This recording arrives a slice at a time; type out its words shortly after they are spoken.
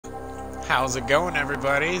How's it going,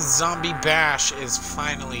 everybody? Zombie Bash is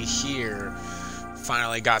finally here.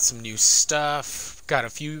 Finally got some new stuff. Got a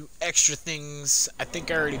few extra things. I think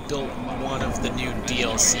I already built one of the new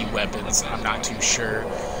DLC weapons. I'm not too sure.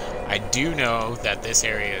 I do know that this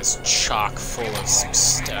area is chock full of some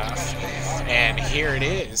stuff. And here it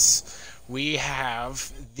is. We have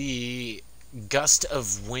the Gust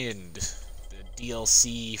of Wind. The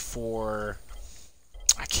DLC for...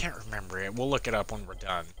 I can't remember it. We'll look it up when we're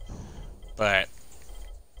done. But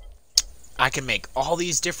I can make all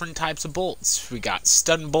these different types of bolts. We got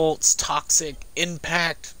stun bolts, toxic,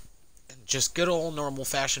 impact, and just good old normal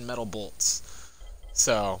fashion metal bolts.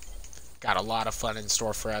 So, got a lot of fun in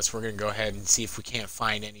store for us. We're going to go ahead and see if we can't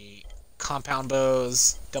find any compound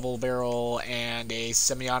bows, double barrel, and a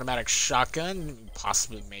semi-automatic shotgun.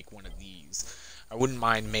 Possibly make one of these. I wouldn't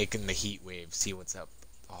mind making the heat wave, see what's up,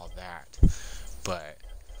 all that. But...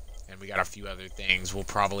 and we got a few other things. We'll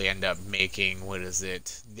probably end up making, what is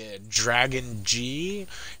it? The Dragon G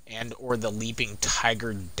and or the Leaping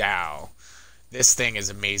Tiger Dow. This thing is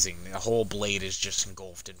amazing. The whole blade is just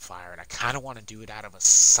engulfed in fire. And I kind of want to do it out of a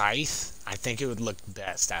scythe. I think it would look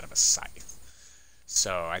best out of a scythe.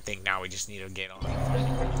 So I think now we just need to get on and find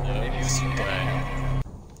one of those. But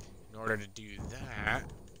in order to do that,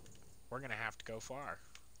 we're going to have to go far.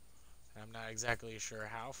 I'm not exactly sure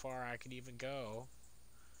how far I could even go.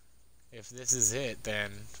 If this is it,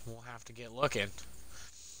 then we'll have to get looking.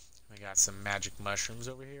 We got some magic mushrooms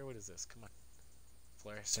over here. What is this? Come on.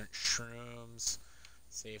 Fluorescent shrooms.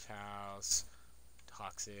 Safe house.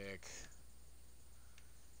 Toxic.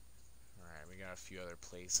 Alright, we got a few other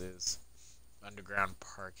places. Underground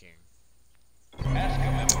parking.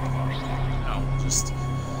 No, just...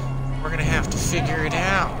 we're gonna have to figure it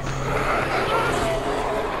out.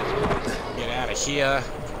 Get out of here.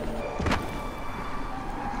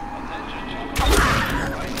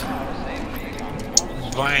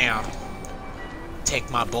 Bam!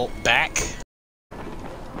 Take my bolt back.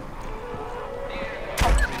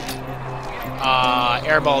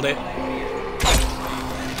 Airballed it.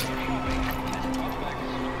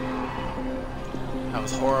 That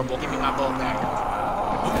was horrible. Give me my bolt back.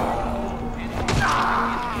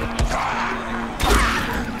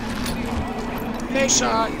 Nice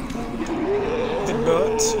shot. The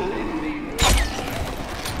butt.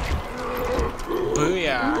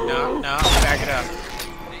 Booyah. No, back it up.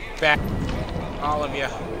 Back, all of you.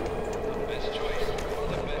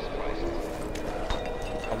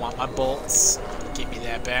 I want my bolts. Give me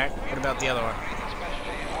that back. What about the other one?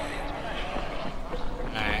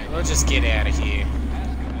 Alright, we'll just get out of here.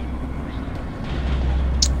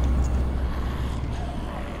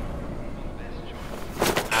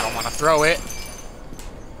 I don't want to throw it.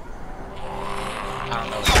 I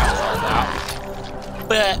don't know what that was all about.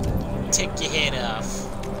 But, take your head off.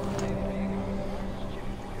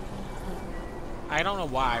 I don't know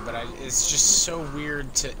why, but it's just so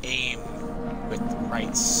weird to aim with the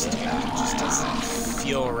right stick. It just doesn't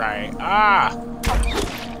feel right. Ah!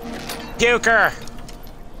 Puker!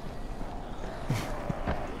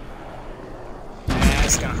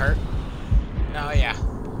 That's gonna hurt. Oh yeah.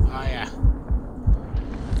 Oh yeah.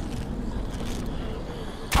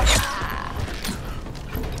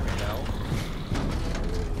 No.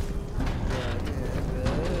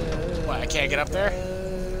 What, I can't get up there?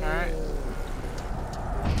 Alright.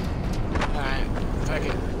 Alright, fuck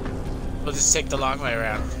it. We'll just take the long way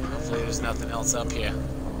around. Hopefully there's nothing else up here.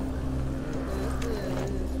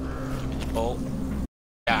 Give me the bolt.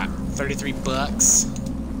 Got 33 bucks.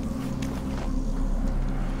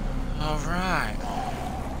 Alright.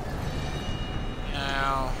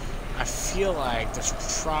 Now, I feel like there's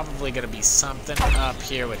probably gonna be something up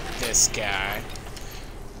here with this guy.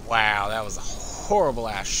 Wow, that was a horrible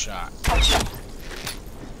ass shot.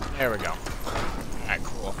 There we go. Alright,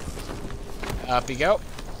 cool. Up you go.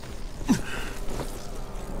 Did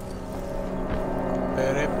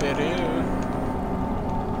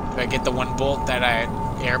I get the one bolt that I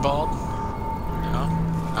airballed? No?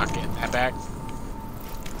 Not getting that back.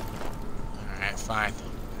 Alright, fine.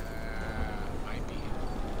 Might be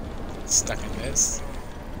stuck in this.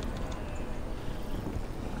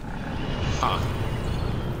 Huh.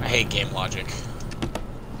 I hate game logic.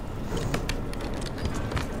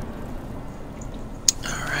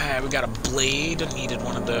 Alright, we got a blade. I needed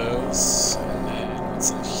one of those. And then what's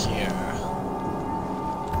in here?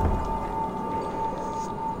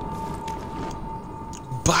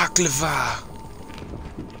 Baklava!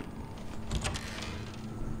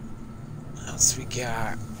 What else we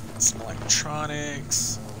got? Some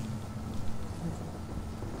electronics.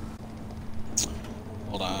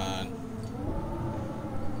 Hold on.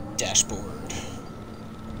 Dashboard.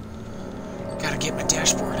 get my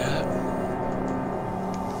dashboard up.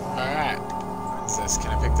 Alright. What is this? Can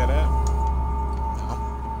I pick that up? No.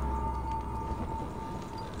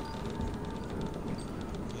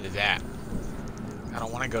 Do that. I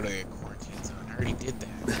don't want to go to the quarantine zone. I already did that.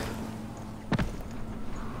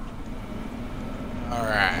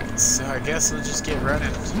 Alright, so I guess we'll just get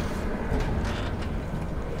running.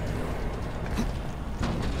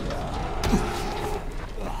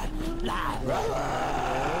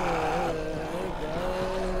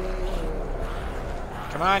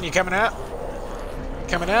 Come on, you coming up?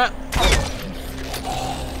 Coming up?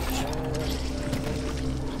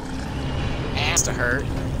 Ass to hurt.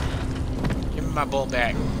 Give me my bolt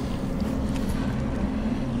back.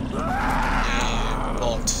 And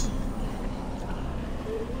bolt.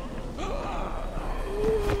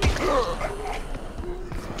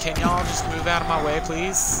 Can y'all just move out of my way,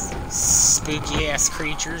 please? Spooky ass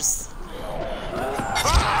creatures.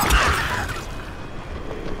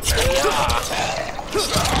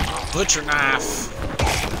 Butcher knife.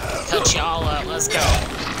 Cut y'all up. Let's go.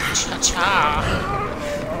 Cha-cha.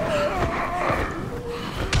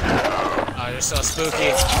 Oh, you're so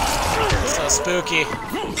spooky. So spooky.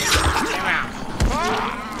 Come out.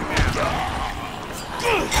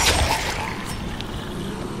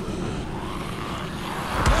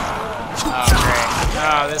 Oh, great.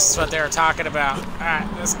 Oh, this is what they were talking about. Alright,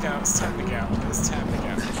 let's go. It's time to go. It's time to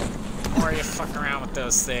go. The more you fuck around with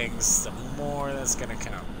those things, the more that's gonna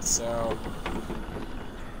come. So,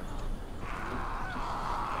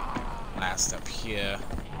 last up here.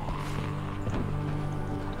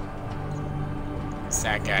 It's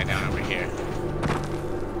that guy down over here.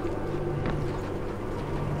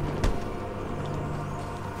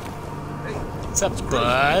 Hey, what's up,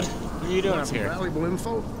 bud? What are you doing up here? Valuable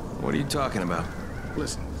info? What are you talking about?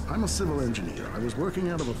 Listen, I'm a civil engineer. I was working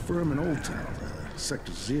out of a firm in Old Town.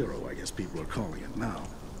 Sector Zero, I guess people are calling it now.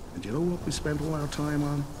 And you know what we spent all our time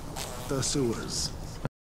on? The sewers.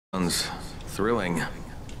 Sounds thrilling.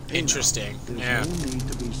 Interesting. There's Yeah. no need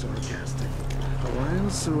to be sarcastic.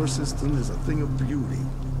 Hawaiian's sewer system is a thing of beauty,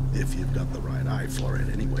 if you've got the right eye for it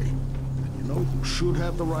anyway. And you know who should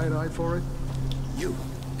have the right eye for it? You.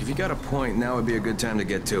 If you got a point, now would be a good time to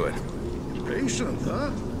get to it. Patient,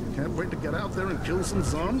 huh? Can't wait to get out there and kill some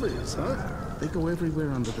zombies, huh? They go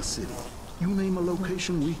everywhere under the city. You name a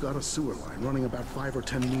location, we've got a sewer line running about 5 or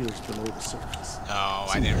 10 meters below the surface. No,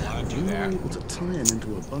 I didn't want to do that. We were able to tie them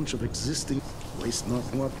into a bunch of existing waste not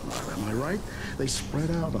whatnot, am I right? They spread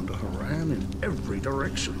out under Haran in every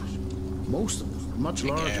direction. Most of them are much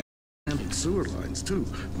larger handled sewer lines, too.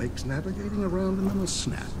 Makes navigating around in them a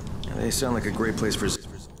snap. They sound like a great place for...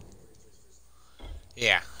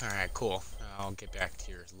 Yeah, alright, cool. I'll get back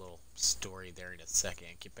to your little story there in a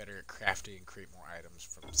second. Get better at crafting and create more items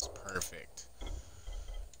from this. Perfect.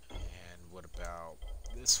 And what about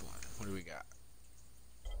this one? What do we got?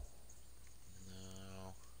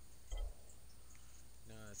 No.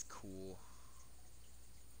 No, that's cool.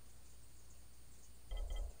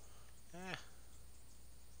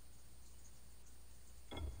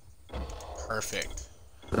 Perfect.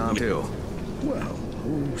 Too. Well,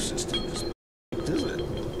 whole system is it?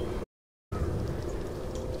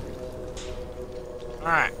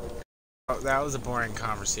 Alright. Oh, that was a boring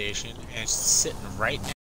conversation, and it's sitting right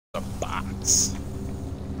next to a box.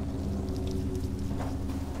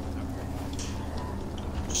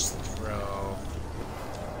 Just throw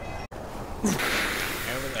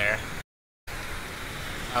over there.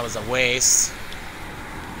 That was a waste.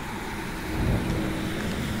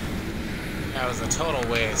 That was a total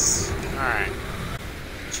waste. Alright.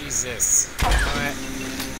 Jesus. What?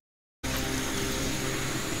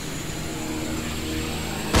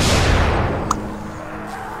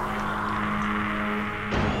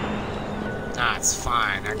 Nah, it's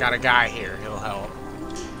fine. I got a guy here. He'll help.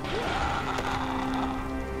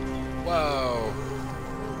 Whoa.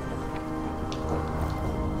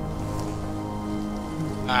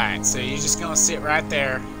 Alright, so you're just gonna sit right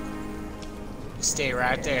there. Stay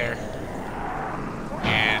right there.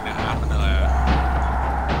 And I'm gonna...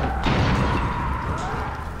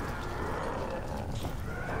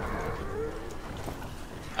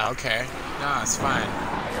 Okay. No, it's fine.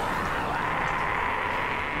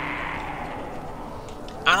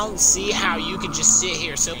 I don't see how you can just sit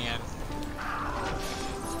here so...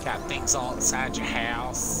 Got things all inside your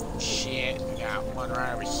house. Shit. We got one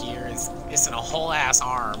right over here. It's missing a whole ass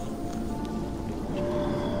arm.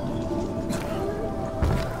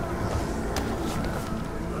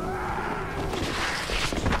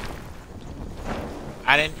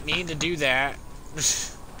 I didn't mean to do that.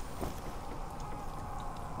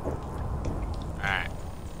 Alright.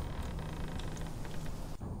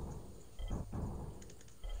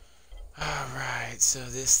 Alright, so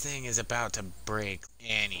this thing is about to break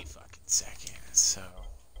any fucking second, so...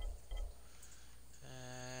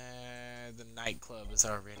 the nightclub is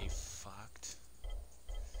already fucked.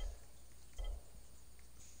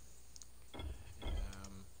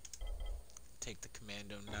 Take the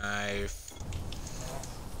commando knife.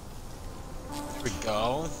 There we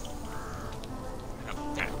go.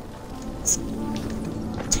 Let's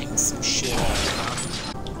take some shit out, huh?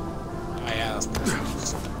 Oh yeah, that's perfect.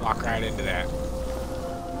 Just walk right into that.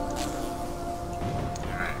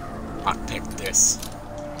 Alright, I'll pick this.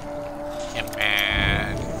 Yeah,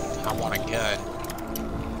 man. I want a gun.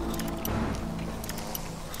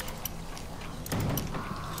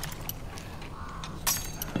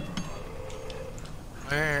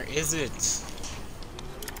 Where is it?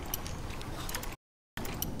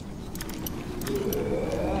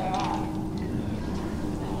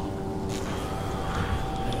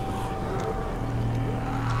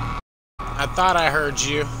 I thought I heard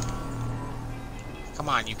you. Come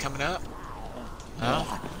on, you coming up? No?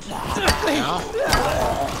 No?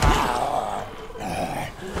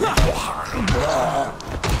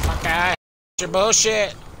 Fuck out. Your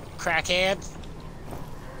bullshit, crackhead.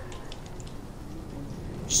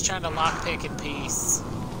 Just trying to lockpick in peace.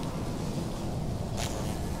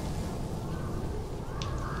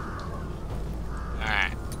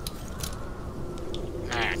 Alright.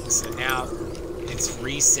 Alright, so now it's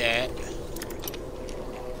reset.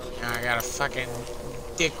 Now I gotta fucking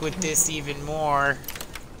dick with this even more.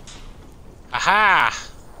 Aha!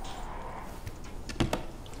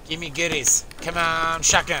 Give me goodies. Come on,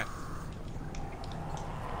 shotgun.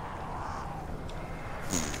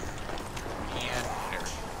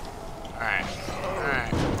 Alright,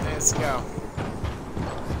 alright, let's go.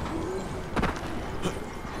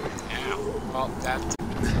 Ow. Well, that...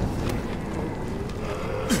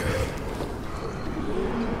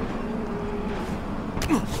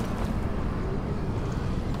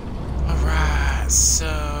 Alright,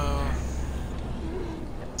 so...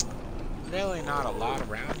 Really not a lot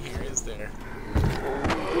around here, is there?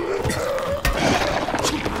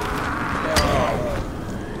 No.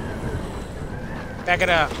 Back it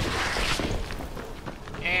up.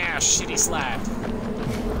 Yeah, shitty slide.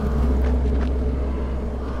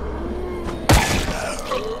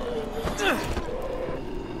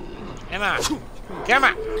 Come on. Come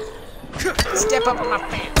on. Step up on my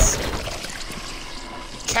pants.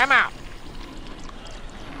 Come out.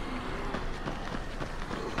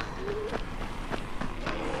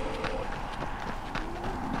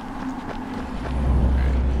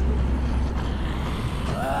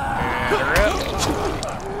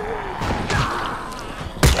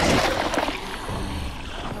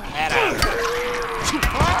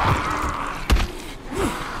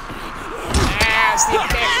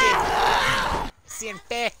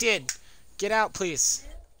 Infected! Get out, please.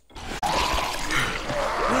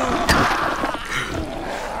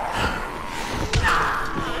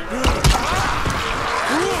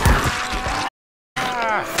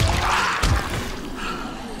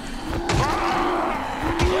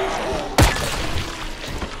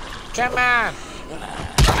 Come on! Come on!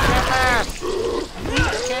 Come on!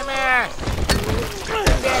 Come on!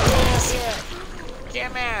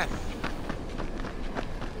 Come on.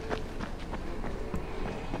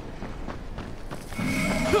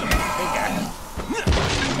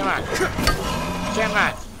 Come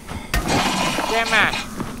on. Come on.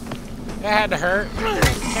 That had to hurt.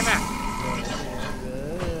 Come on.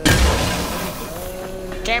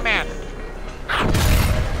 Come on.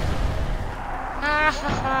 Ha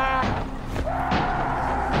ha ha.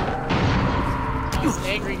 He's an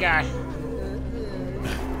angry guy.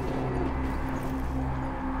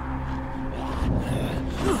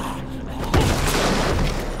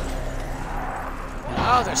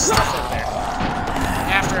 Oh, there's stuff in there.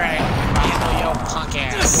 After I handle your punk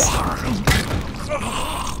ass.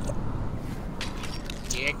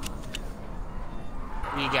 Dick.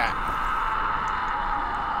 What you got?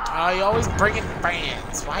 Oh, you always bringing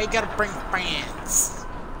friends. Why you gotta bring friends?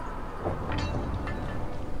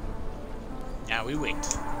 Now we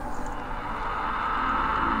wait.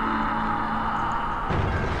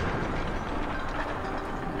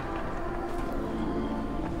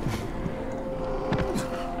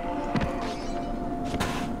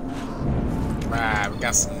 Right, we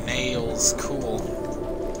got some nails. Cool.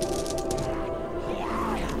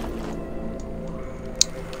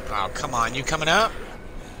 Oh, come on. You coming up?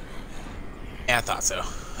 Yeah, I thought so.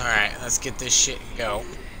 Alright, let's get this shit and go.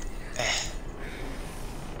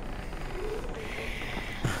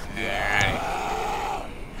 Alright.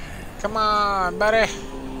 Come on, buddy.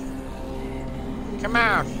 Come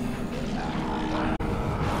on.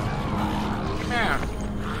 Come on.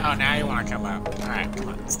 Oh, now you want to come up. Alright, come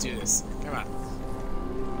on, let's do this. Come on.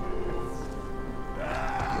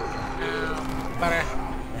 Now, butter.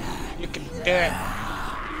 You can do it.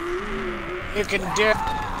 You can do it.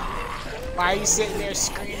 Why are you sitting there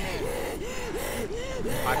screaming?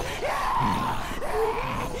 I'm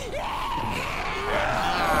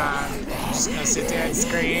just gonna sit there and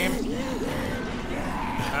scream.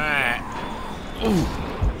 Alright.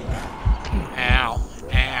 Ow.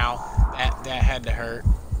 Ow. That had to hurt.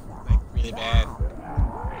 Like, really bad.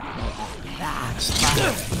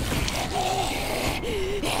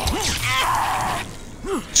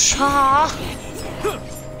 Cha!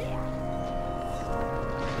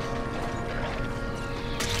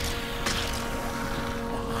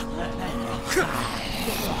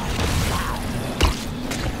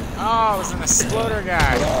 Oh, it was an exploder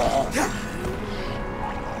guy.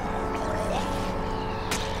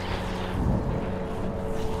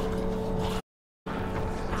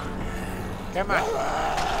 Come on.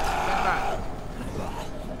 Come on.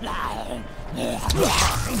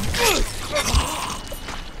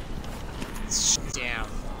 Damn.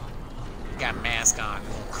 Got a mask on.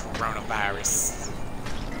 Coronavirus.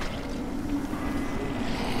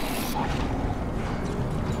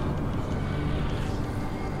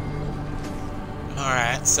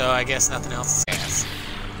 Alright, so I guess nothing else is gas.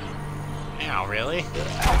 Ow, really?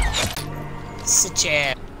 Such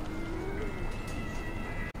a...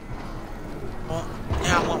 Well,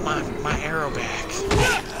 now I want my arrow back.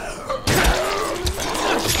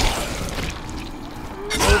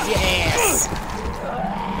 Move your ass.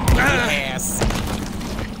 Move your ass.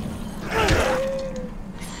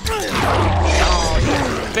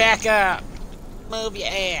 Oh, back up. Move your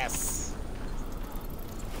ass.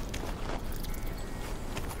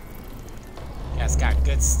 That's got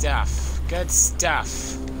good stuff. Good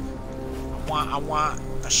stuff. I want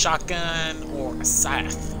a shotgun or a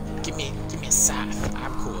scythe. Give me a scythe.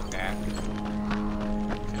 I'm cool with that.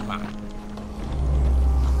 Come on.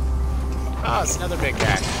 Oh, it's another big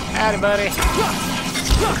guy. Howdy, buddy.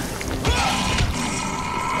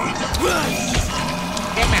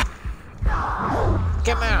 Come out.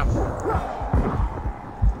 Come out.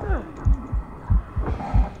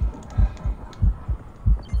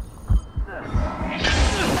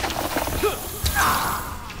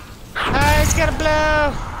 Oh, it's gonna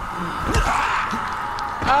blow.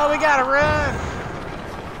 Oh, we gotta run.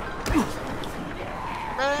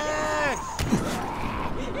 Run.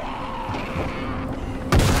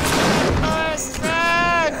 Oh, let's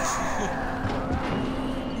run.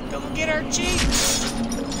 Don't get our cheeks.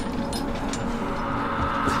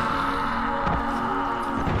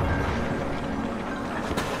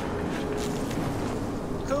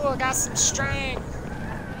 Cool, I got some strength.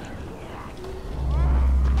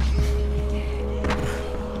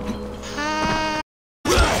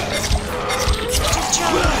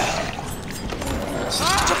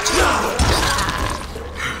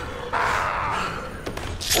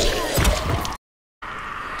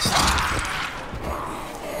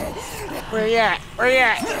 Where you at? Where you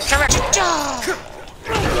at? Come on!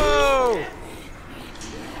 Whoa!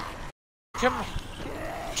 Come on!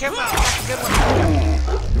 Come on! Good one!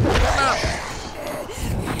 Come on!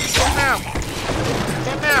 Come on!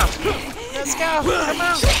 Come on! Let's go! Come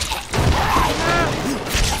on! Come on!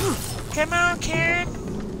 Come on, Karen!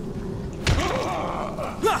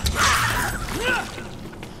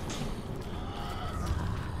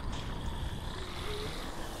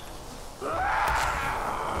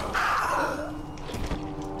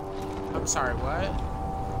 I'm sorry, what?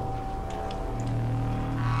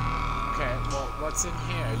 Okay, well, what's in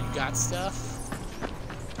here? You got stuff?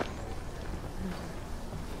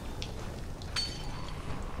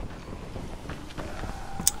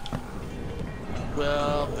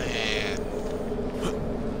 Well, man.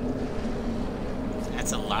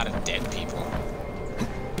 That's a lot of dead people.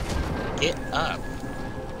 Get up.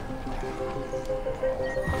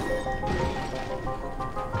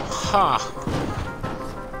 Huh.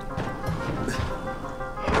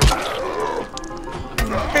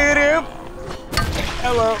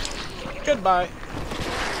 Hello. Goodbye.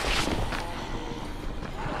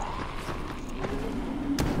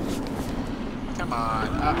 Come on.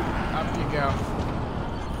 Up you go.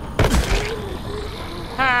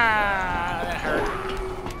 Ah, that hurt.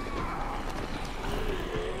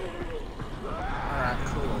 Alright,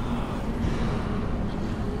 cool.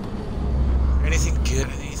 Anything good?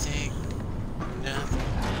 Anything? Nothing.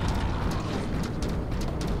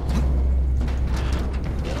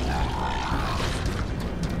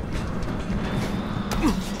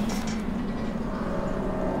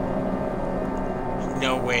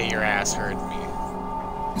 No way your ass heard me.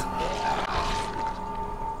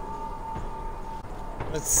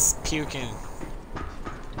 Let's puking.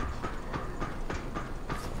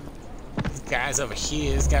 These guys over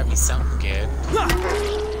here, there's gotta be something good.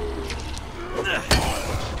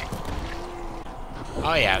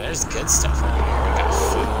 Oh yeah, there's good stuff over here. We got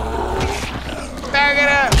food. Back it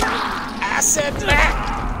up! I said back!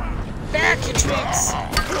 Back, you twinks!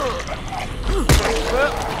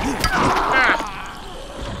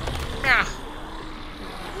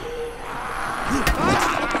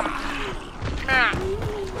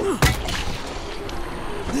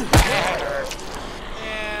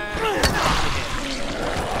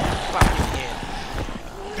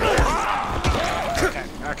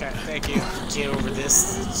 Okay, thank you. Get over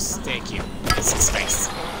this. Thank you. This is space.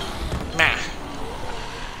 Nah.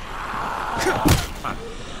 Come on.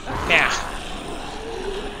 Nah.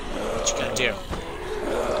 What you gonna do?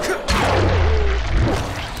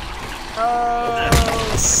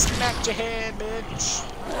 Oh, smacked your head, bitch.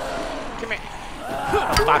 Come here.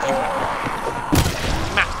 I'll bop you one.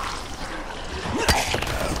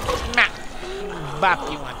 Nah. Bop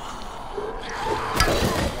you one.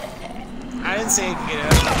 I didn't say you could get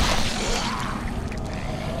up.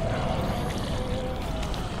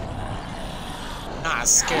 Nah,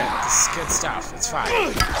 it's good. This is good stuff. It's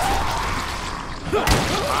fine.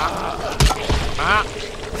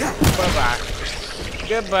 Bye-bye.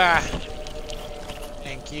 Goodbye.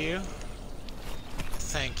 Thank you.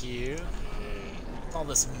 Thank you. With all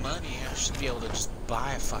this money, I should be able to just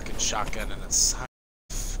buy a fucking shotgun and it's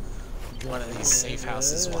one of these safe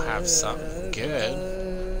houses will have something good.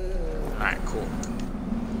 Alright, cool.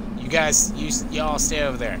 You guys, y'all stay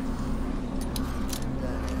over there.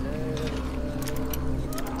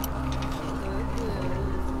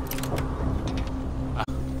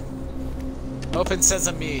 Open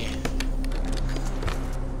sesame.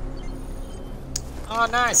 Oh,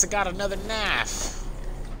 nice. I got another knife.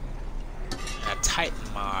 And a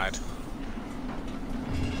Titan mod.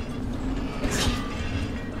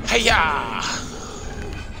 Hey-ya!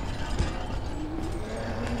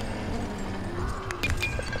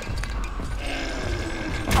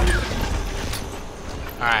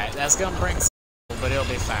 Alright, that's gonna bring some, but it'll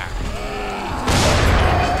be fine.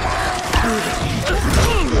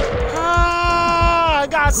 Ah, I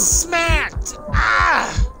got smacked!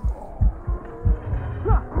 Ah!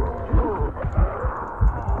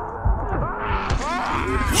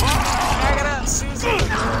 Back it up, Susan!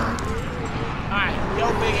 Alright,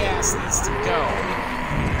 your big ass needs to go.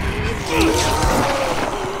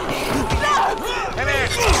 Come here!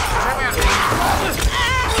 Come here!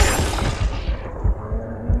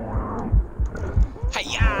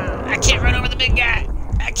 I can't run over the big guy.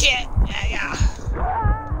 I can't. Yeah.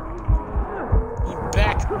 You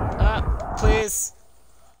back up, please.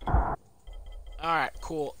 Alright,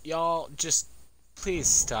 cool. Y'all just please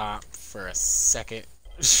stop for a second.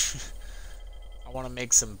 I want to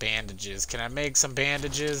make some bandages. Can I make some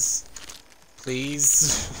bandages?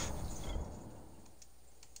 Please?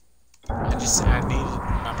 I need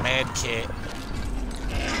my med kit.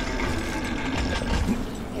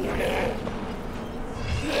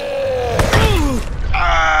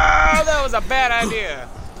 Ah, that was a bad idea.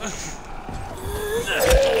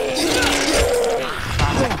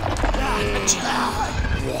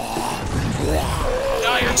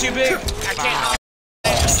 Oh, you're too big. I can't.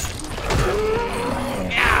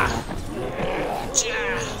 Yeah.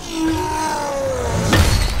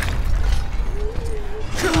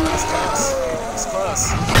 That's close.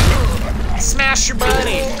 Smash your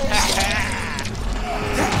buddy.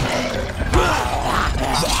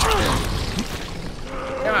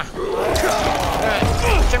 Come on.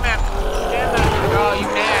 Come on. Oh, you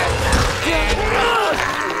mad.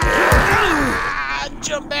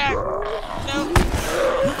 Jump back. No.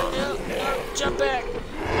 No. Jump back.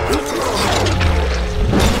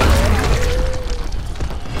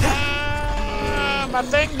 My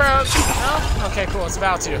thing broke. No? Okay, cool. It's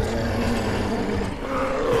about to.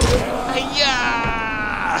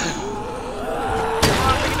 Yeah. Come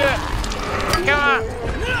on, we can do it. Come on.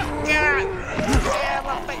 Yeah,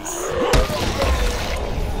 my face.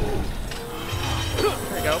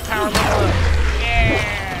 There we go, power level up. Yeah.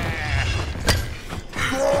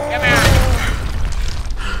 Come here.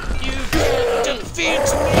 You can't defeat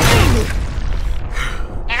me.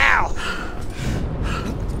 Ow.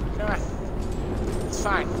 Come on. It's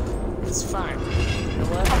fine. It's fine. You know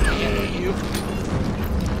what? I'm gonna handle you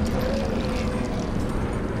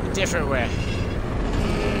a different way.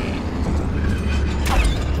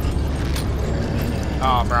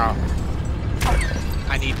 Oh, bro.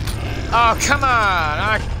 I need... Oh, come on!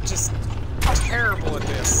 I'm just terrible at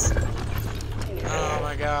this. Oh,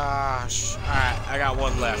 my gosh. Alright, I got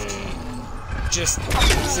one left. Just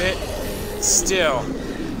sit still.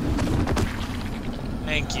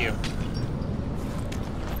 Thank you.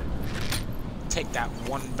 Take that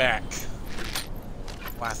one back.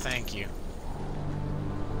 Why, thank you.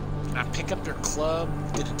 Can I pick up your club?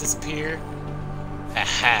 Did it disappear?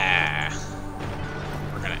 Aha!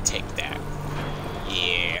 We're gonna take that.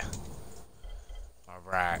 Yeah.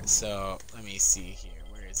 Alright, so let me see here.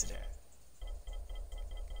 Where is it at?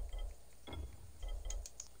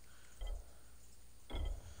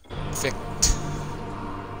 Perfect.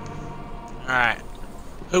 Alright.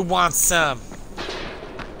 Who wants some?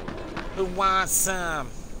 Who wants some?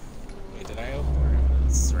 Wait, did I open it?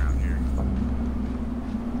 This is around here.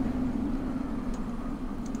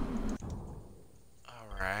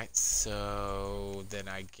 Alright, so then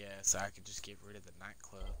I guess I could just get rid of the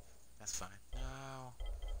nightclub. That's fine. No.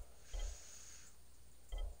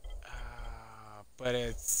 But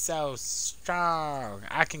it's so strong.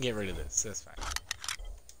 I can get rid of this. That's fine.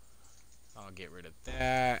 I'll get rid of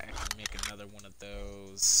that. I can make another one of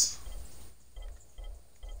those.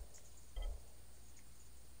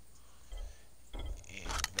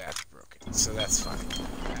 And that's broken. So that's fine.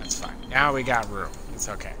 That's fine. Now we got room. It's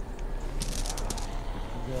okay.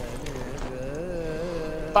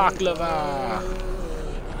 Baklava!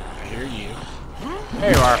 I hear you.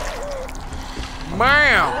 There you are.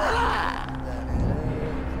 Bam!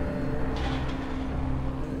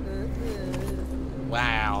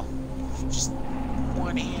 Wow. Just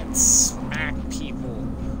one hand smack people.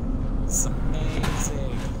 It's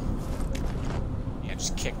amazing. Yeah,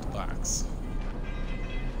 just kick the box.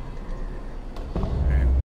 Alright.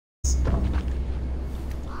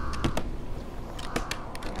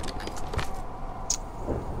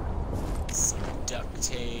 Some duct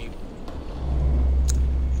tape.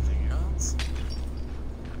 Anything else?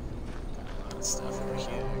 Got a lot of stuff over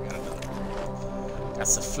here. Got another one. Got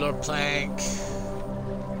some floor plank.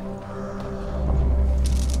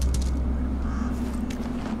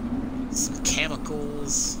 Some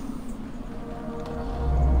chemicals.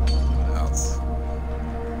 What else?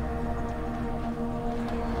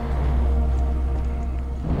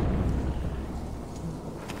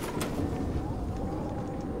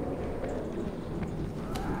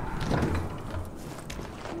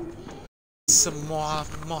 Some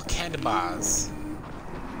more candy bars.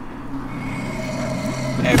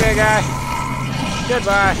 Hey, big guy.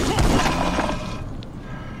 Goodbye.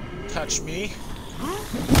 Touch me.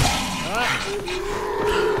 Alright,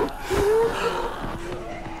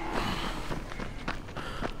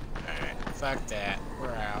 fuck that.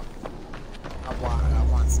 We're out. I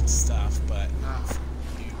want some stuff, but not from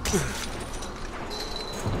you.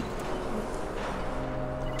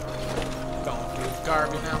 Going through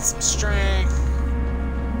garbage out some string.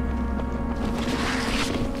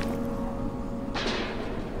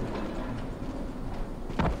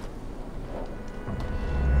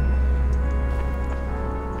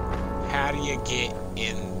 How do you get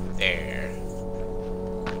in there?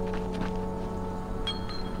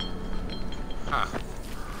 Huh.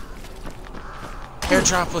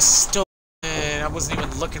 Airdrop was stolen. I wasn't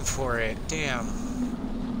even looking for it. Damn.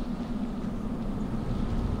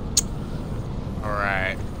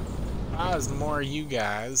 Alright. There's more of you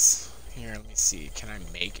guys. Here, let me see. Can I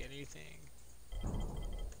make anything? Can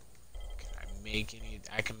I make any?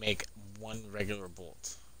 I can make one regular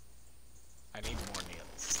bolt. I need more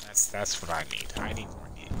nails. That's what I need. I need more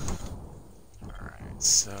nails. Alright,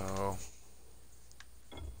 so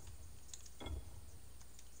I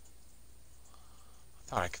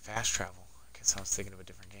thought I could fast travel. I guess I was thinking of a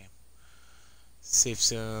different game. Safe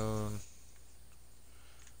zone.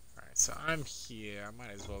 Alright, so I'm here. I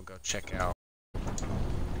might as well go check out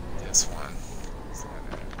this one. Is that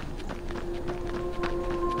it?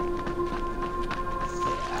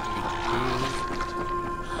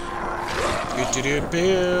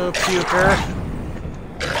 Boo, puker.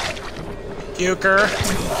 Puker.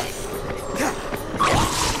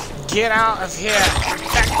 Get out of here.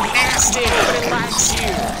 That nasty. Nobody likes you.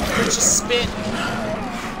 Quit your spit.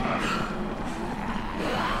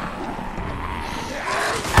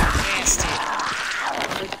 Nasty.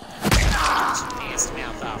 Get your nasty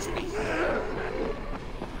mouth off me.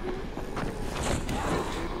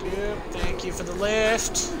 Thank you for the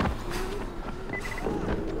lift.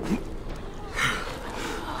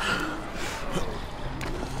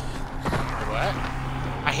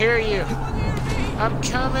 I hear you. I'm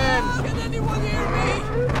coming. Can anyone hear me?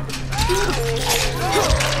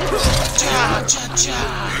 Cha cha cha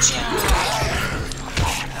cha.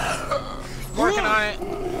 Working on it.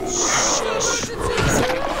 Shush.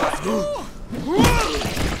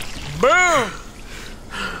 Boom.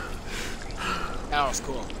 That was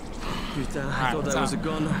cool. Putain, I Alright, thought what's I was a up?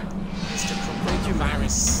 goner. Mr.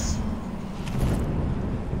 Coronavirus.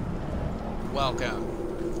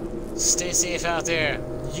 Welcome. Stay safe out there.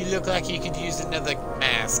 You look like you could use another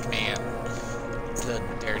mask, man. It's a little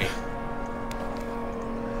dirty.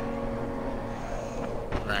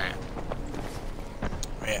 Right.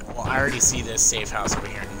 Yeah, well, I already see this safe house over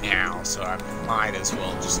here now, so I might as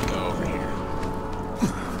well just go over here.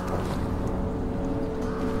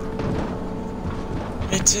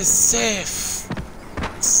 It is safe.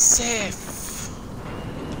 Safe.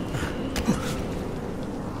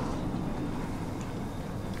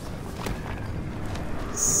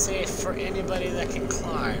 Safe for anybody that can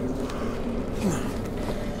climb.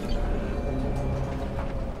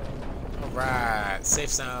 Alright, safe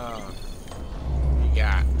zone. What you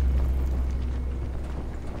got?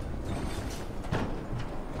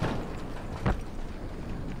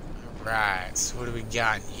 Alright, so what do we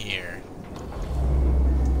got in here?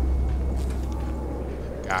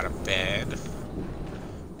 Got a bed.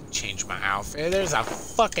 Change my outfit. There's a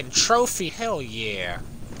fucking trophy. Hell yeah.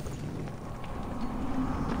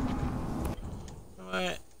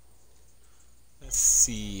 What? Let's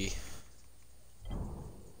see.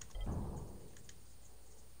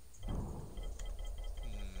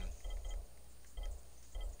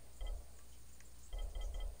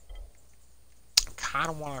 I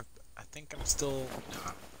don't want to. I think I'm still. No,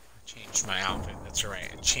 I changed my outfit. That's right.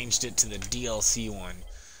 I changed it to the DLC one.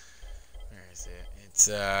 Where is it? It's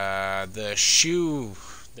the shoe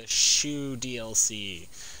DLC.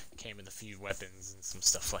 Came with a few weapons and some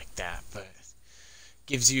stuff like that, but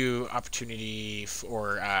gives you opportunity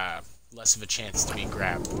or less of a chance to be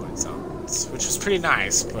grabbed by zombies, which is pretty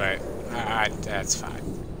nice. But that's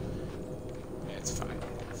fine. It's fine.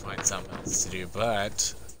 I'll find something else to do,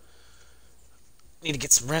 but. Need to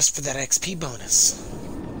get some rest for that XP bonus.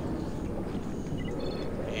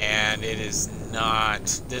 And it is not...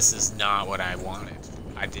 This is not what I wanted.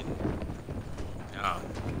 I didn't... No.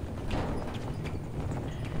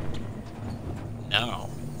 No.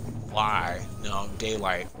 Why? No,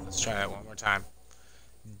 daylight. Let's try that one more time.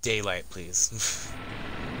 Daylight, please.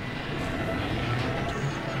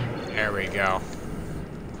 There we go.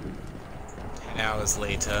 10 hours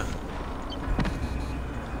later.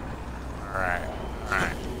 Alright.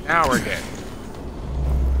 Alright, now we're good. Okay.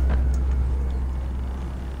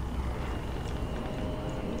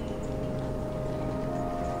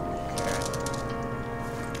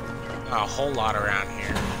 Not a whole lot around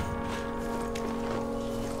here.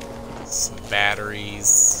 Some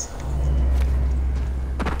batteries.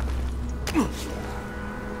 Alright,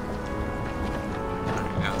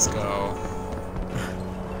 now let's go.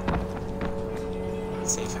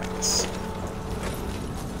 Safe house.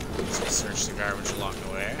 So search the garbage along the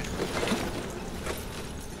way.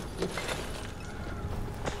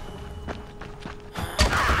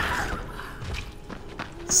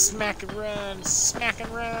 Smack and run! Smack and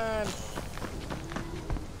run!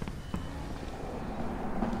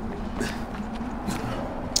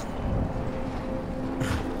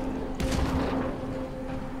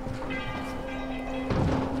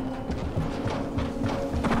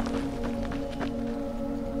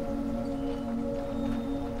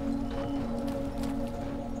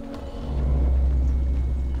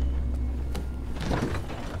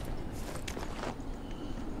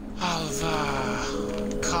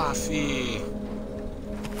 Coffee.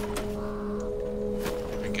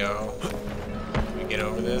 There we go. Can we get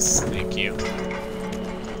over this? Thank you.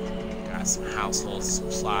 Got some household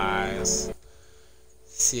supplies.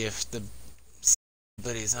 See if the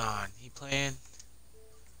buddy's on. He playing?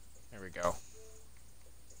 There we go.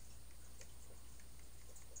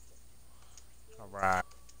 Alright.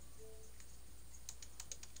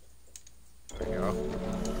 There we go.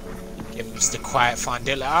 Give him just a quiet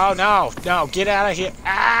fondilla. Oh no! No, get out of here!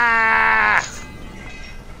 Ah!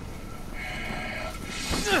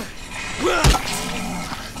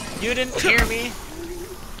 You didn't hear me?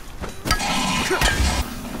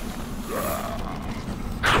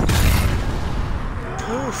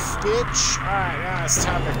 Poof, bitch! Alright, now it's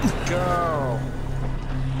time to go.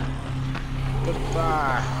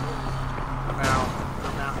 Goodbye. I'm out.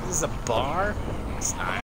 I'm out. This is a bar? It's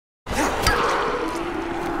not.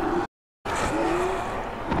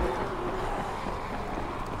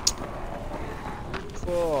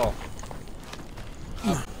 Cool.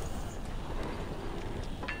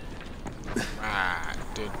 Right.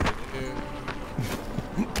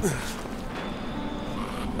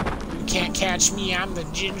 You can't catch me, I'm the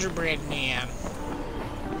gingerbread man.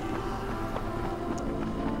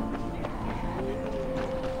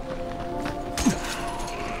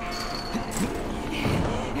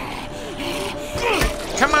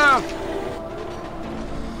 Come on!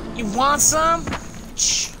 You want some?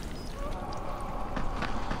 Shh.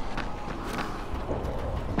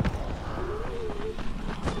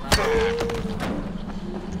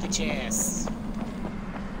 Get your ass.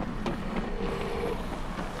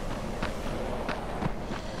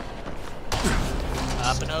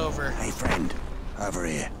 Up and over. Hey, friend. Over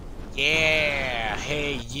here. Yeah.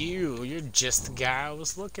 Hey, you. You're just the guy I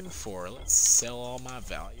was looking for. Let's sell all my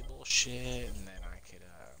valuable shit, and then I could,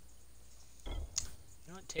 you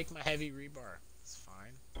know what? Take my heavy rebar. It's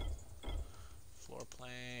fine. Floor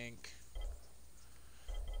plank.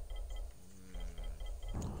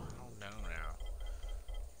 I don't know now.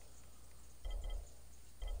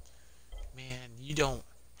 Man, you don't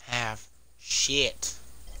have shit.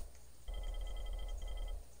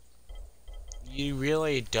 You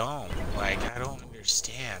really don't. Like, I don't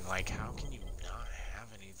understand. Like, how can you not have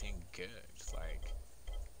anything good? Like,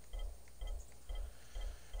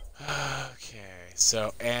 okay.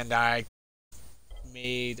 So, and I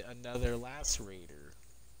made another lacerator.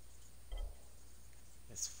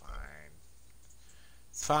 It's fine.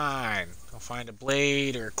 It's fine. I'll find a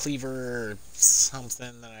blade or a cleaver or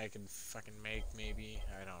something that I can fucking make, maybe.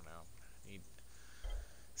 I don't know. I need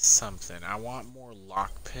something. I want more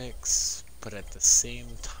lockpicks, but at the same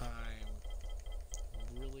time,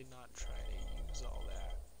 I'm really not trying to use all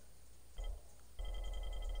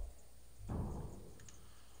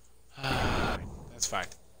that. That's fine.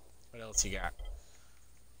 What else you got?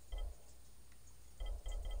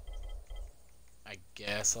 I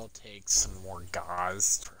guess I'll take some more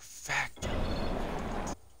gauze. Perfect.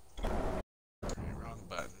 Wrong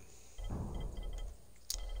button. Alright,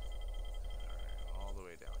 all the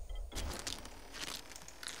way down.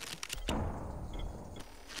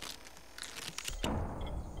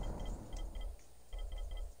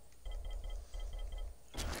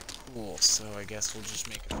 Alright, cool. So I guess we'll just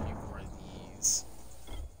make a few more of these.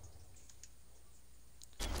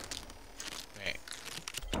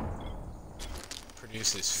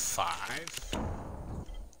 Produces 5.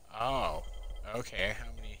 Oh, okay. How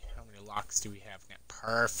many locks do we have now?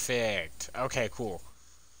 Perfect. Okay, cool.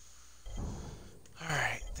 All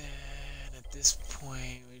right, then at this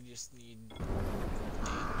point we just need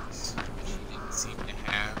nails, which you didn't seem to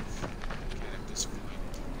have. I'm kind of disappointed.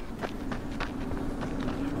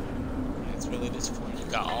 Yeah, it's really disappointing. You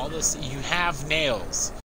got all this. You have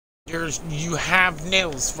nails. You have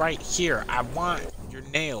nails right here. I want your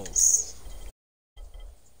nails.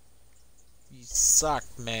 You suck,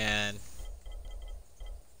 man.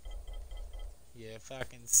 You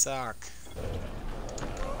fucking suck.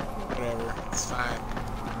 Whatever, it's fine.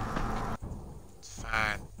 It's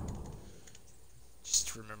fine.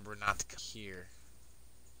 Just remember not to come here.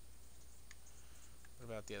 What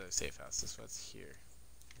about the other safe house? This what's here.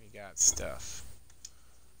 We got stuff.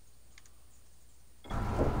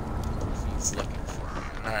 He's looking for me.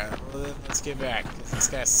 Alright, well then let's get back, because this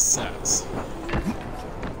guy sucks.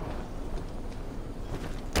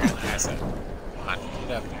 Come on,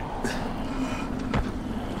 get up there.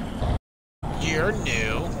 You're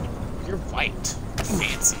new. You're white.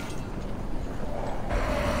 Fancy.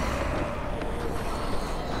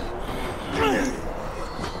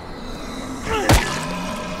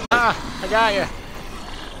 Ah, I got you.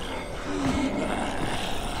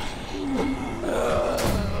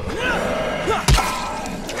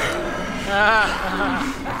 I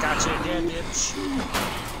got you again, bitch.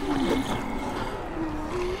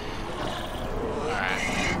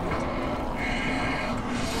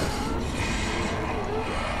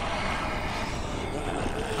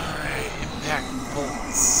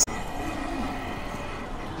 Bolts.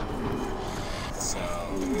 So,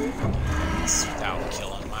 without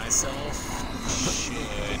killing myself,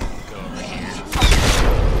 should go over here.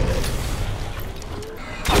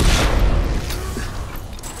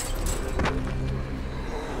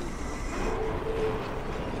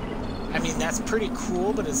 I mean, that's pretty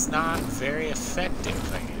cool, but it's not very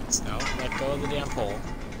effective, I guess. No, let go of the damn pole.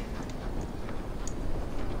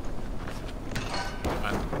 Come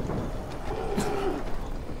on.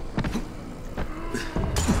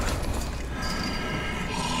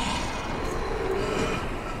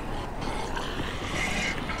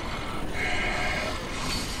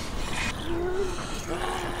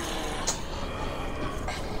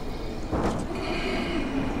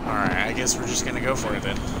 I guess we're just gonna go for it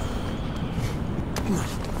then.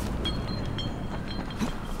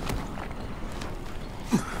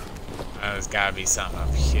 There's gotta be something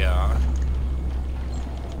up here.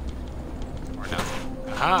 Or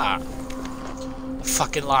nothing. Aha!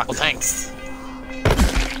 Fucking lock. Well, thanks.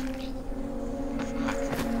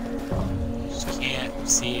 Just can't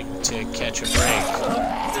seem to catch a break.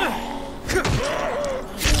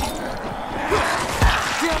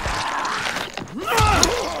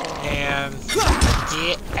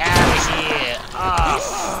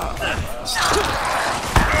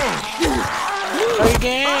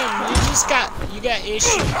 game. You got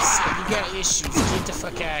issues. You got issues. Get the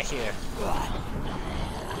fuck out of here.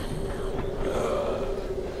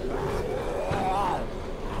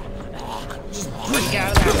 Just break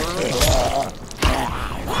out of that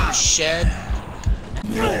room. Shed.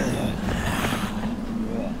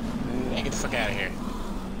 Hey, get the fuck out of here.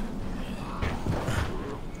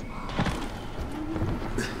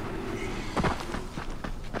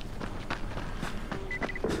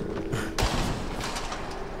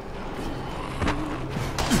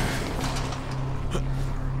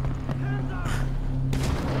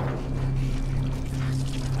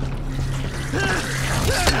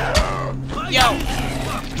 Yo!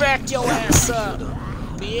 Back your ass up,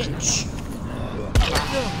 bitch!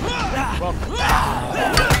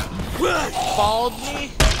 Followed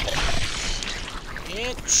me?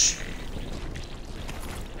 Bitch!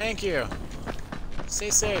 Thank you. Stay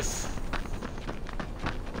safe.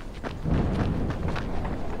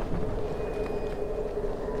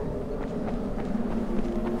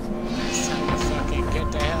 It's time to fucking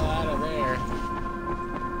get the hell out of there.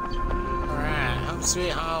 Alright, home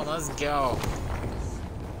sweet home, let's go.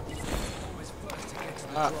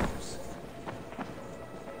 Up.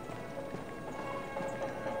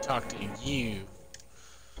 Talk to you.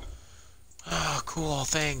 Oh, cool,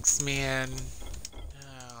 thanks, man.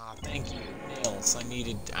 Oh, thank you. Nails.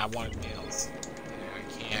 I wanted nails. I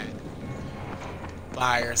can't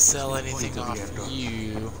buy or sell anything off of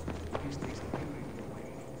you.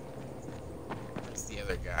 Where's the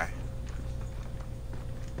other guy?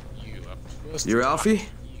 You. I'm supposed to You're talk Alfie? to you.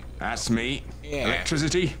 That's me. Yeah.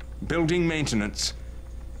 Electricity, building maintenance.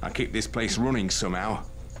 I keep this place running somehow.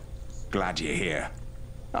 Glad you're here.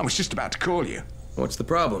 I was just about to call you. What's the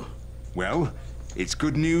problem? Well, it's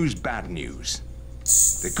good news, bad news.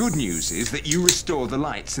 The good news is that you restored the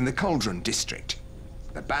lights in the Cauldron district.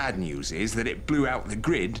 The bad news is that it blew out the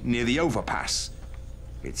grid near the overpass.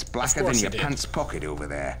 It's blacker than your pants pocket over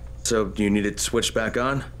there. So, you need it switched back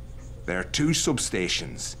on? There are 2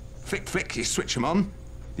 substations. Flick, you switch them on.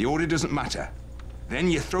 The order doesn't matter. Then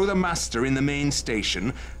you throw the master in the main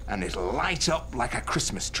station, and it'll light up like a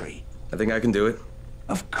Christmas tree. I think I can do it.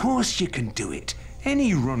 Of course you can do it.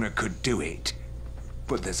 Any runner could do it.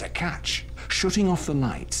 But there's a catch. Shutting off the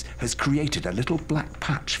lights has created a little black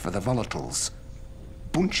patch for the volatiles.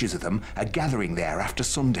 Bunches of them are gathering there after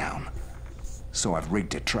sundown. So I've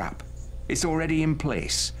rigged a trap. It's already in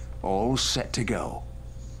place, all set to go.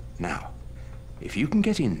 Now, if you can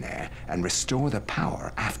get in there and restore the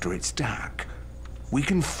power after it's dark, we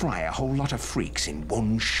can fry a whole lot of freaks in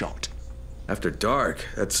one shot. After dark,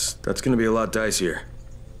 that's gonna be a lot dicier.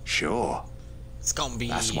 Sure. It's gonna be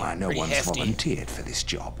That's why no pretty one's hefty. volunteered for this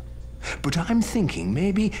job. But I'm thinking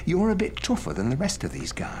maybe you're a bit tougher than the rest of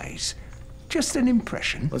these guys. Just an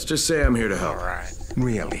impression. Let's just say I'm here to help. Alright.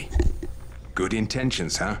 Really? Good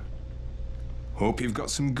intentions, huh? Hope you've got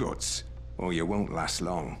some guts, or you won't last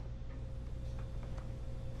long.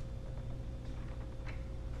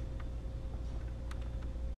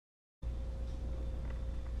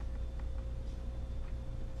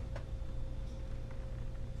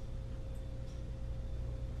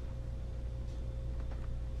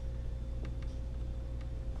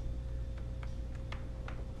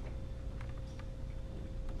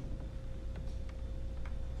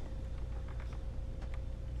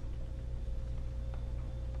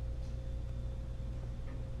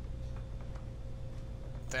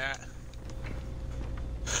 That.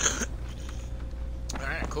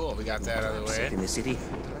 Alright, cool. We got that out of the way. In the city?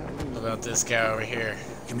 What about this guy over here?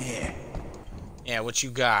 Come here. Yeah, what you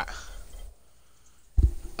got?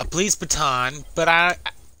 A police baton, but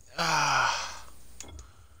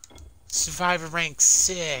Survivor rank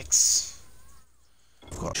 6.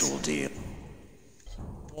 Got your deal.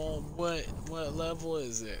 Well, what level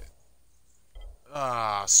is it?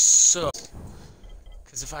 So...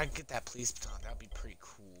 Because if I get that police baton, that'd be pretty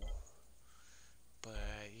cool. But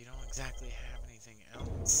you don't exactly have anything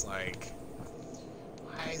else. Like,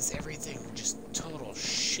 why is everything just total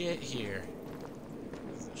shit here?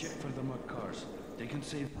 Check for the mud cars. They can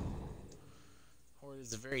save. Horde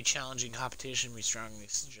is a very challenging competition. We strongly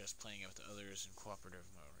suggest playing it with others in cooperative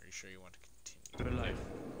mode. Are you sure you want to continue? Their life.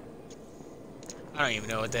 I don't even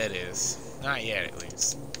know what that is. Not yet, at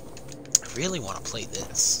least. I really want to play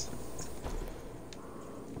this.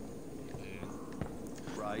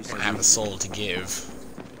 I don't have a soul to give.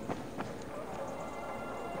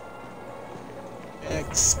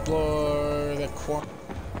 Explore the corner.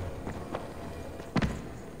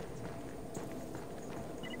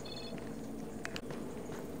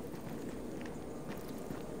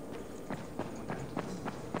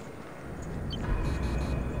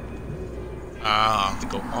 I'll have to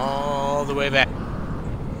go all the way back.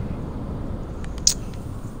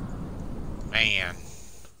 Man.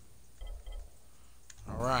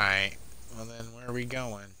 Alright. Well then, where are we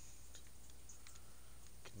going?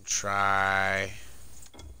 Can try...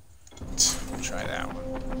 We'll try that one.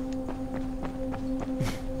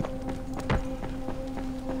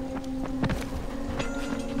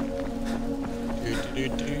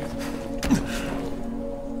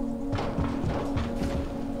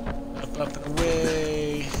 Up and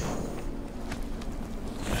away.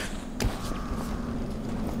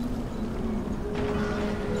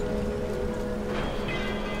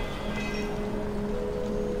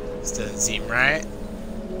 This doesn't seem right.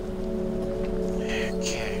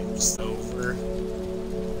 Okay, just over.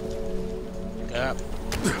 Look up.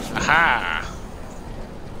 Aha!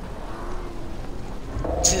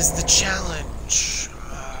 'Tis the challenge.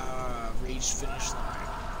 Reach finish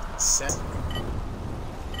line. Set.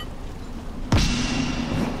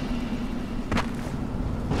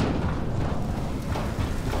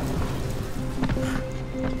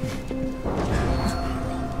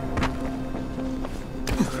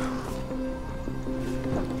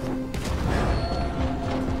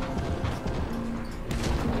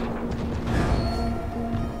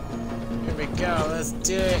 Here we go. Let's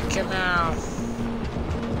do it. Come out.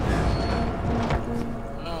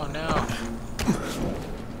 Oh no.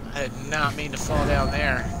 I did not mean to fall down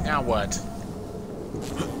there. Now what?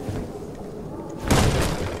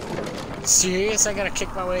 Serious? I gotta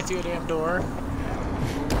kick my way through a damn door?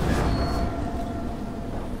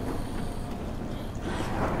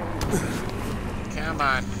 Come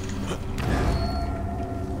on.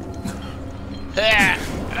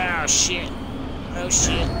 Ah! Oh shit. Oh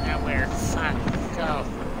shit. Now where? Fuck. Go.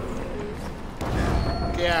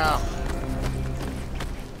 Go.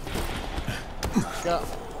 Go.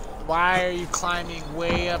 Why are you climbing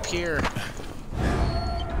way up here?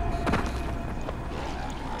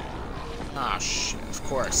 Ah, shit, of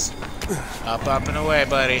course. Up, and away,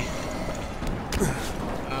 buddy.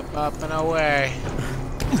 Up, and away.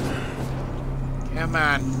 Come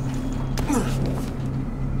on.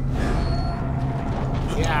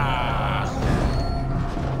 Yeah.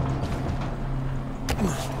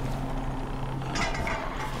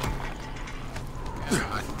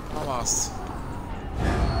 Come on. Almost.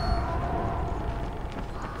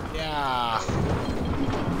 Yeah.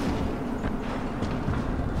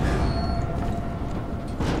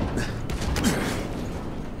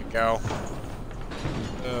 Go.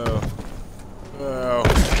 Oh. Oh.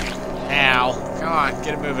 Ow. Come on,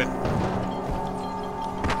 get it moving.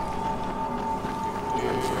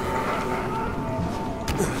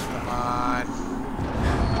 Come on.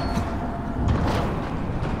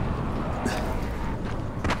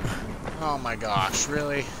 Oh my gosh,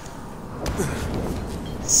 really?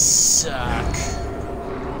 Suck.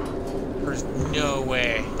 There's no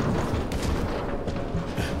way.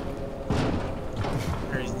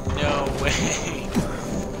 No way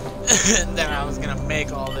that I was gonna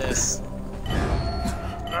make all this.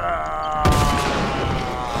 I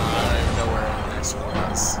don't even know where the next one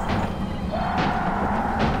is.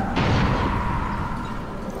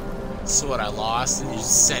 So what, I lost and you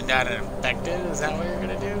just send out an infected? Is that what you're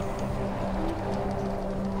gonna do?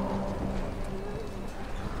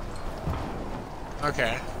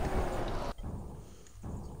 Okay.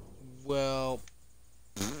 Well,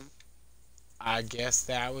 I guess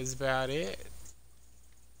that was about it.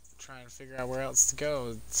 Trying to figure out where else to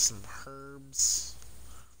go. Some herbs.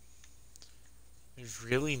 There's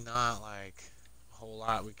really not like a whole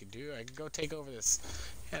lot we could do. I can go take over this.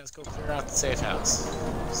 Yeah, let's go clear out the safe house.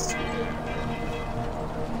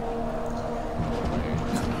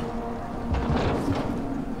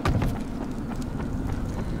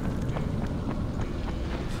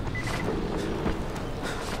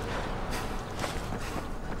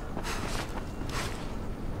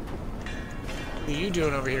 What are you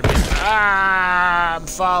doing over here, bitch? Ah, I'm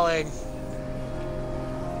falling.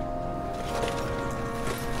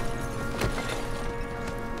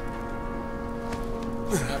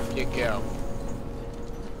 Up you go.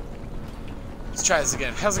 Let's try this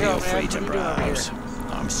again. How's it going, man? Feel free to What are you doing over browse. here?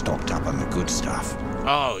 I'm stocked up on the good stuff.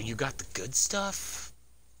 Oh, you got the good stuff?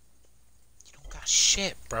 You don't got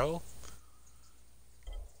shit, bro.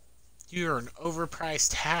 You're an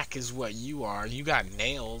overpriced hack is what you are. You got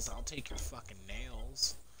nails. I'll take your fucking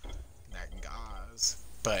nails. And that gauze.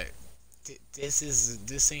 But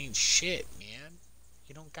this ain't shit, man.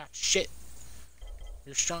 You don't got shit.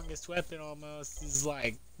 Your strongest weapon almost is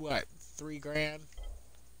like, what, 3 grand?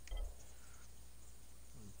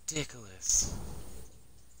 Ridiculous.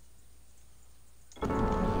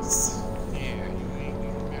 Yeah, you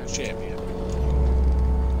ain't got shit, man.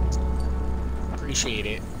 appreciate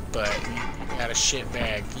it, but you got a shit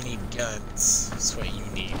bag. You need guns. That's what you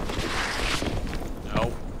need.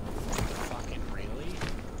 Nope. Fucking really?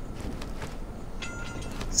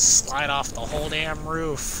 Slide off the whole damn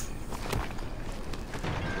roof.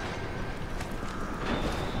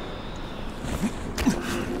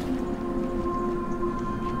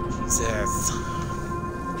 Jesus.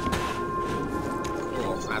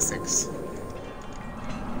 Cool, classics.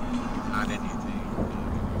 Not anything.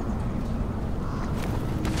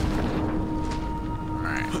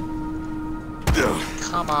 Alright.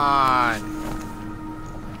 Come on!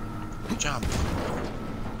 Jump.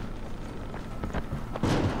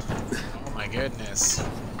 Oh my goodness.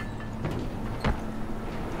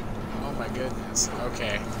 Oh my goodness.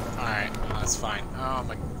 Okay. Alright. Oh, that's fine. Oh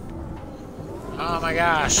my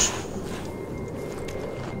gosh.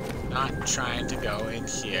 Not trying to go in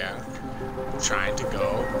here. Trying to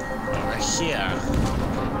go over here.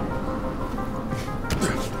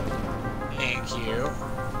 Thank you.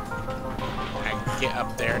 Can I get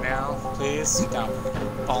up there now, please? Without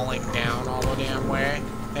falling down all the damn way.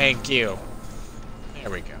 Thank you. There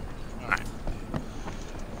we go. Alright.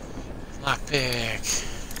 Lockpick.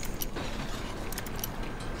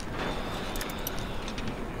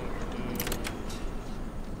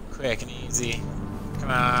 Quick and easy. Come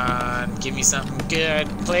on, give me something good,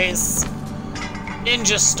 please.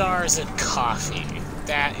 Ninja stars and coffee.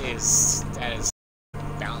 That is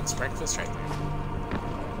balanced breakfast right there.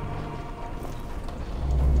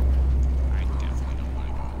 I definitely don't want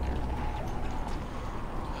to go in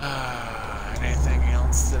there. Anything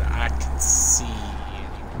else that I can see?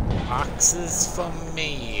 Any boxes for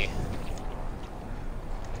me?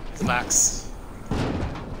 Box.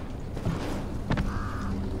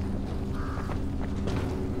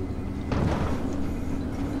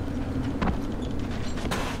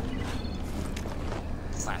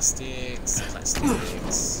 Plastics.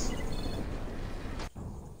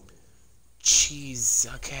 Cheese.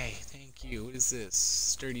 Okay, thank you. What is this?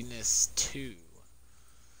 Sturdiness 2.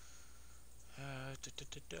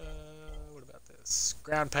 What about this?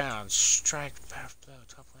 Ground pound. Strike. Blow.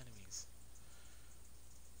 Topple enemies.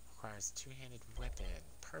 Requires a two-handed weapon.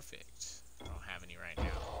 Perfect. I don't have any right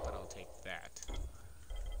now, but I'll take that.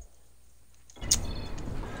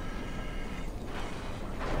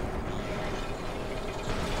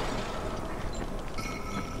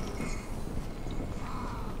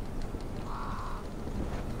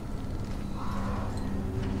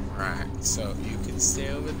 Alright, so you can stay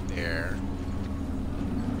over there.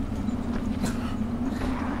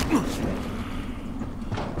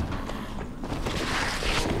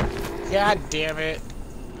 God damn it.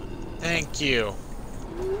 Thank you.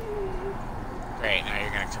 Great, now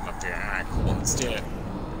you're gonna come up here. Alright, cool, let's do it.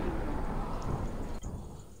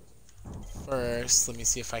 First, let me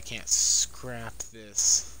see if I can't scrap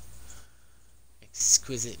this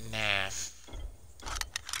exquisite knife.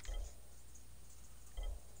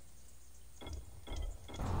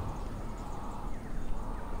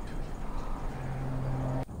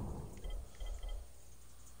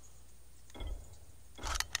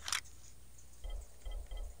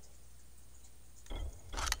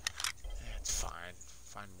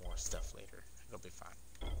 Find more stuff later. It'll be fine.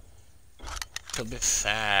 It'll be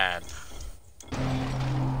fine.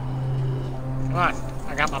 Come on.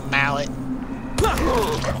 I got my mallet.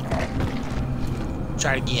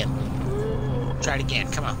 Try it again. Try it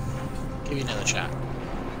again. Come on. Give you another shot.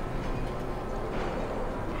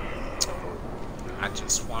 I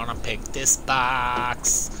just want to pick this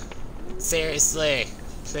box. Seriously.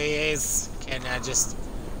 Please. Can I just...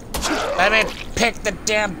 Let me pick the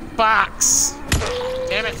damn box!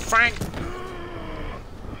 Damn it, Frank!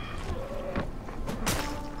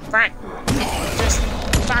 Frank! Just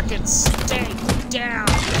fucking stay down,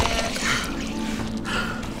 man!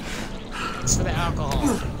 Thanks for the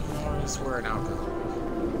alcohol. Always we're an alcohol.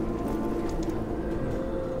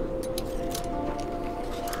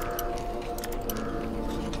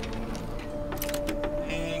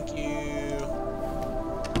 Thank you.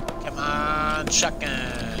 Come on,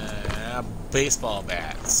 shotgun. A baseball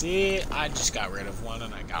bat. See, I just got rid of one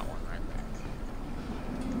and I got one right back.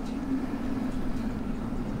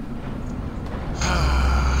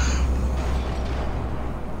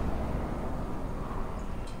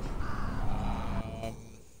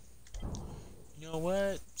 You know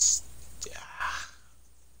what?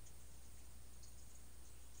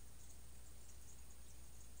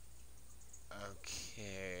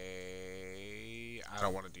 Okay. I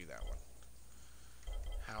don't want to do that one.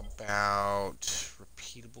 How about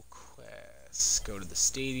repeatable quests? Go to the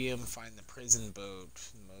stadium, find the prison boat,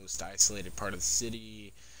 the most isolated part of the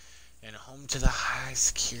city, and home to the high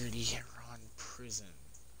security Heron prison. prison.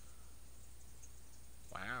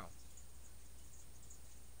 Wow.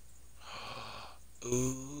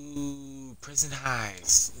 Ooh, prison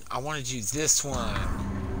heist. I want to do this one.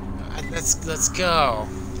 Let's go.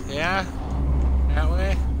 Yeah? That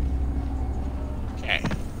way? Okay,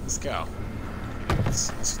 let's go.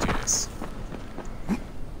 Let's do this.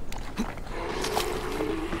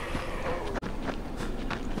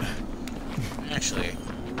 Actually,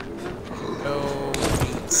 go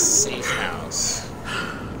safe house.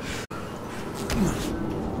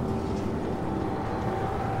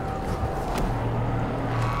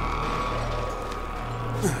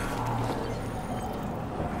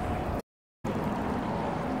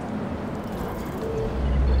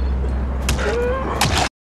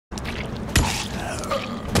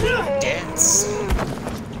 Dense.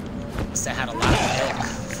 Must have had a lot of milk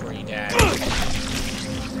before he died.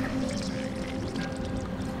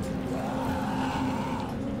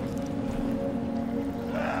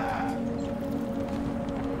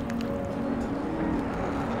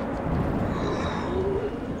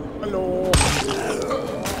 Hello.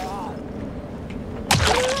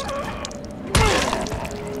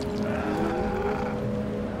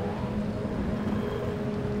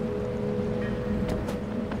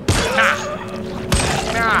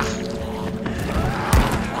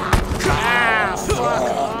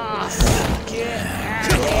 Fuck off! Get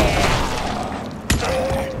out of here!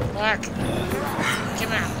 Fuck!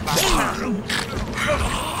 Come on!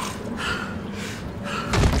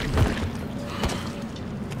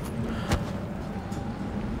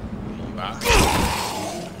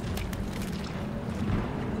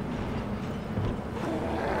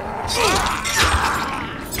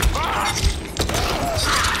 You are.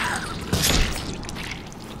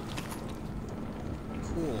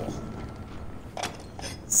 Cool.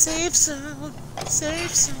 Safe zone,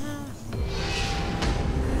 safe zone.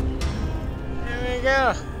 There we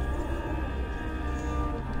go.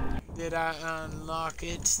 Did I unlock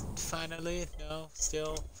it finally? No,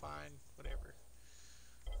 still fine, whatever.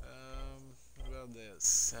 What about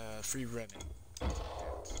this? Free running.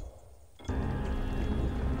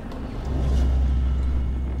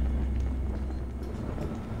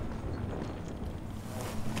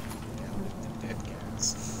 Dead guys.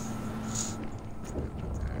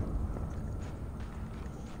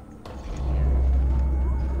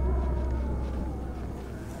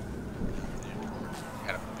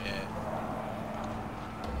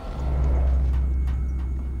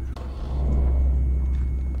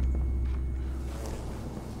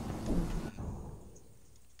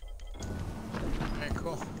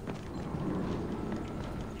 Cool.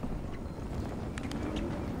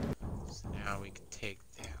 So now we can take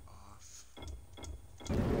that off.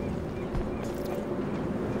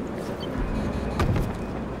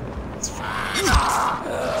 It's fine.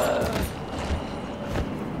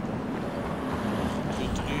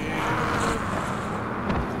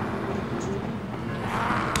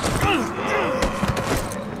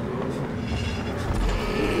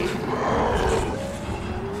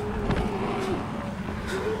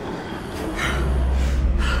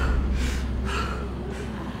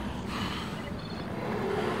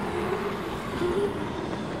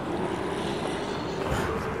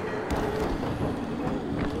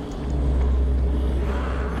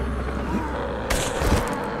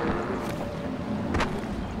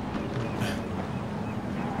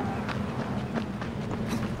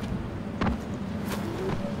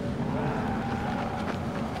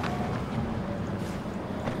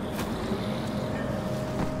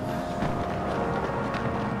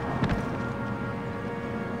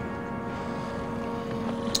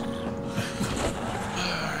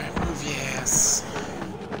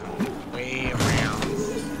 Way around.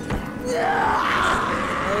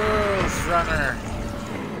 Move, runner.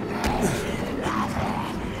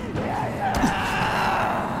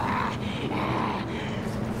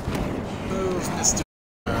 Move, Mr.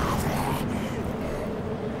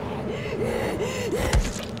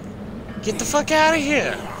 Get the fuck out of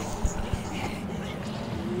here.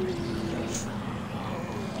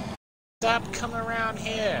 Stop coming around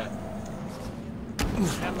here.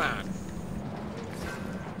 Come on.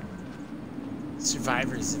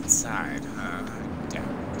 Survivors inside, huh? I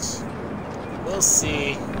doubt. We'll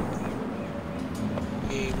see.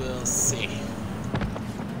 We will see.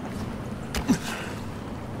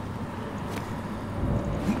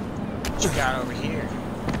 What you got over here?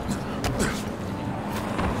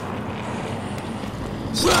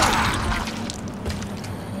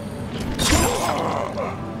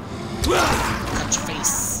 Cut your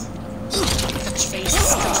face. Cut your face.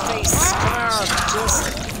 Cut your face. Come on,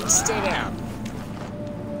 just stay down.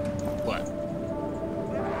 What?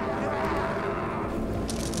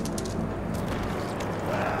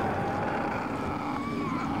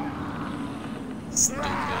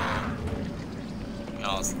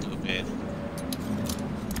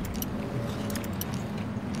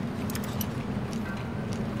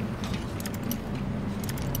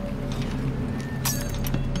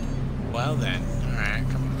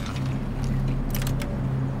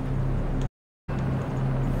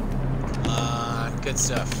 Good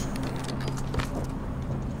stuff.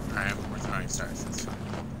 Alright, we're throwing stars. That's fine.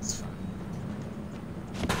 That's fine.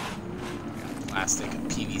 Got plastic and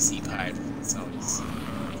PVC pipe. That's always.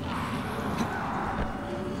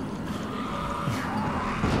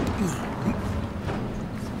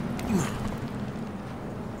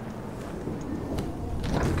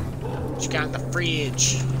 What you got in the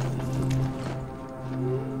fridge?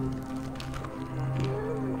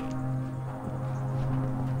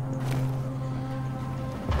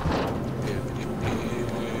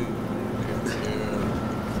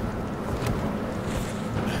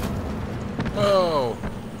 Oh!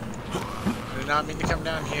 I did not mean to come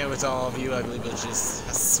down here with all of you ugly bitches.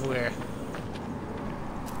 I swear.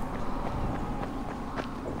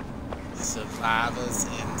 Survivors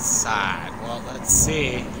inside. Well, let's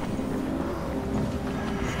see.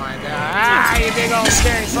 Find out. Ah, you big old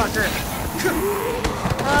scary fucker!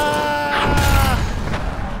 Ah!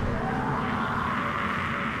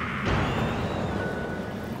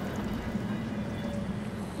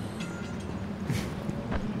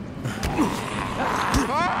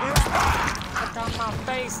 Look on my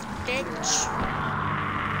face, bitch!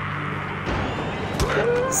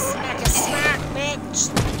 Smack a smack, bitch!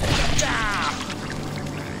 Ah.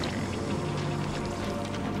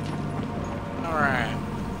 Alright.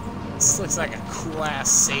 This looks like a cool ass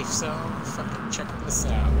safe zone. Fucking check this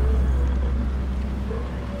out.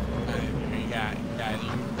 Alright, here you got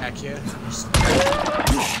you back here.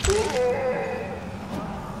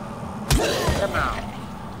 Come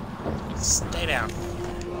on. Stay down.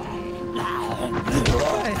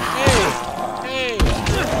 Hey! Hey!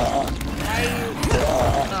 Why you...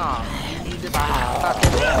 No, you need to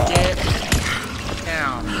fucking get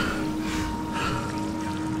down.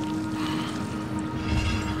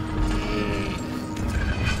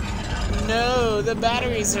 No, the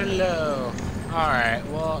batteries are low. Alright,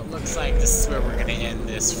 well, it looks like this is where we're gonna end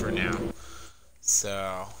this for now.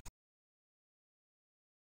 So...